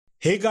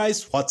Hey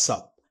guys, what's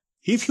up?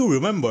 If you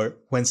remember,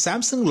 when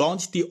Samsung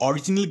launched the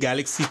original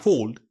Galaxy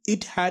Fold,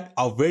 it had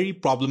a very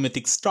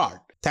problematic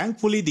start.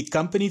 Thankfully, the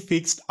company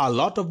fixed a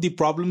lot of the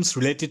problems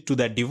related to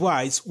that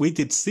device with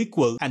its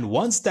sequel, and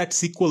once that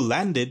sequel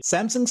landed,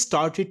 Samsung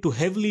started to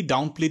heavily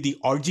downplay the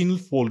original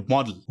Fold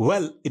model.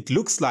 Well, it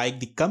looks like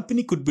the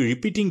company could be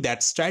repeating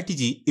that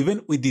strategy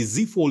even with the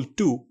Z Fold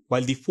 2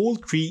 while the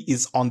Fold 3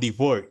 is on the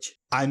verge.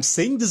 I'm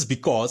saying this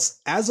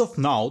because, as of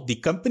now, the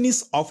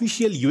company's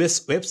official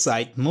US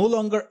website no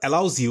longer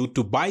allows you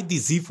to buy the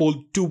Z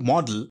Fold 2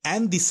 model,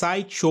 and the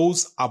site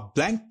shows a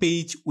blank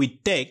page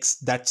with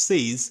text that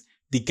says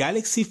the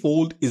Galaxy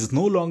Fold is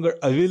no longer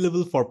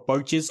available for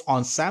purchase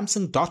on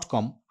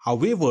Samsung.com.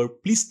 However,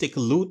 please take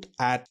a look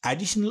at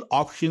additional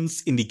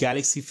options in the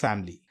Galaxy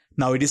family.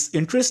 Now, it is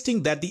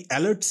interesting that the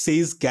alert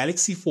says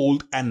Galaxy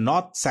Fold and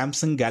not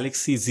Samsung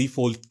Galaxy Z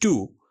Fold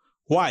 2.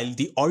 While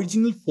the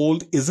original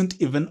Fold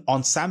isn't even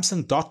on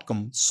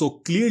Samsung.com, so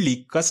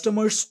clearly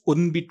customers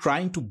wouldn't be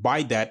trying to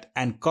buy that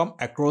and come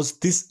across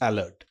this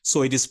alert.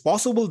 So it is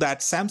possible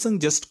that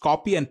Samsung just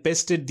copy and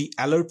pasted the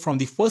alert from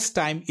the first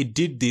time it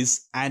did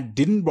this and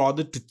didn't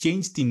bother to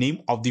change the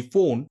name of the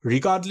phone.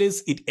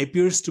 Regardless, it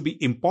appears to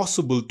be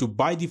impossible to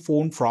buy the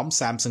phone from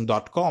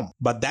Samsung.com.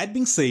 But that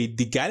being said,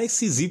 the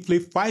Galaxy Z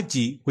Flip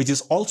 5G, which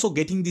is also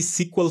getting the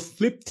sequel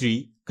Flip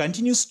 3,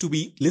 continues to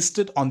be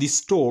listed on the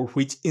store,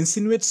 which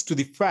insinuates to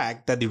the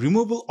fact that the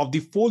removal of the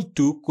Fold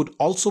 2 could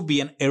also be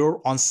an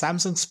error on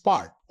Samsung's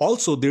part.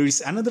 Also, there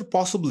is another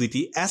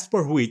possibility as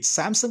per which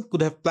Samsung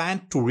could have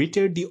planned to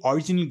retire the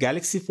original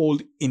Galaxy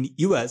Fold in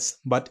US,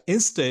 but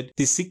instead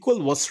the sequel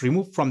was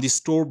removed from the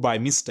store by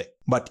mistake.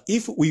 But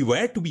if we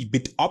were to be a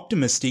bit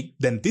optimistic,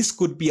 then this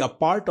could be a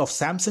part of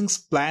Samsung's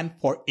plan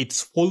for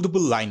its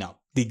foldable lineup.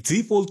 The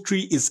Z Fold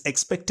 3 is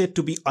expected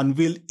to be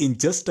unveiled in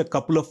just a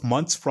couple of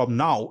months from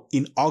now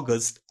in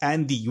August,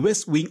 and the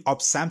US wing of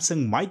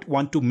Samsung might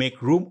want to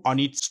make room on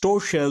its store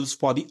shelves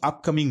for the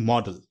upcoming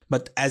model.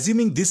 But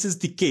assuming this is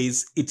the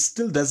case, it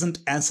still doesn't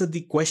answer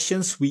the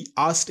questions we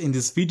asked in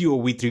this video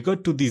with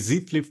regard to the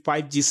Z Flip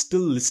 5G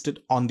still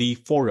listed on the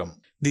forum.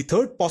 The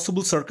third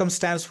possible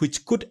circumstance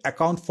which could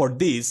account for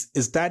this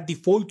is that the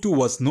Fold 2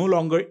 was no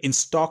longer in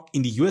stock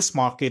in the US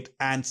market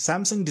and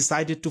Samsung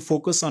decided to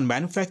focus on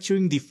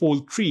manufacturing the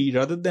Fold 3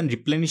 rather than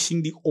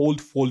replenishing the old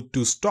Fold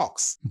 2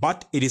 stocks.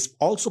 But it is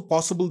also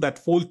possible that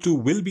Fold 2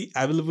 will be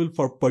available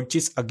for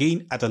purchase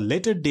again at a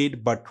later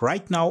date, but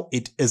right now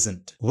it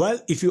isn't.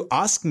 Well, if you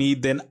ask me,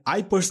 then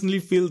I personally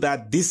feel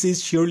that this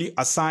is surely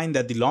a sign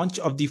that the launch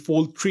of the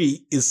Fold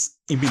 3 is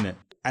imminent.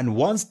 And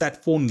once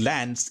that phone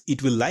lands,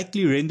 it will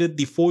likely render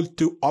the Fold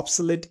 2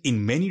 obsolete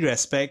in many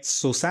respects,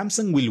 so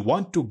Samsung will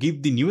want to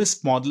give the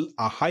newest model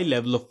a high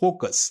level of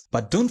focus.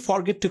 But don't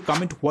forget to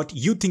comment what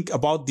you think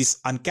about this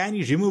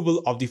uncanny removal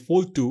of the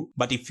Fold 2.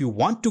 But if you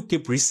want to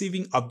keep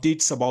receiving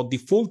updates about the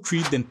Fold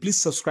 3, then please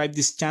subscribe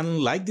this channel,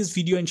 like this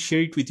video and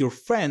share it with your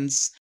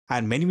friends.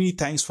 And many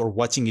thanks for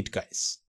watching it, guys.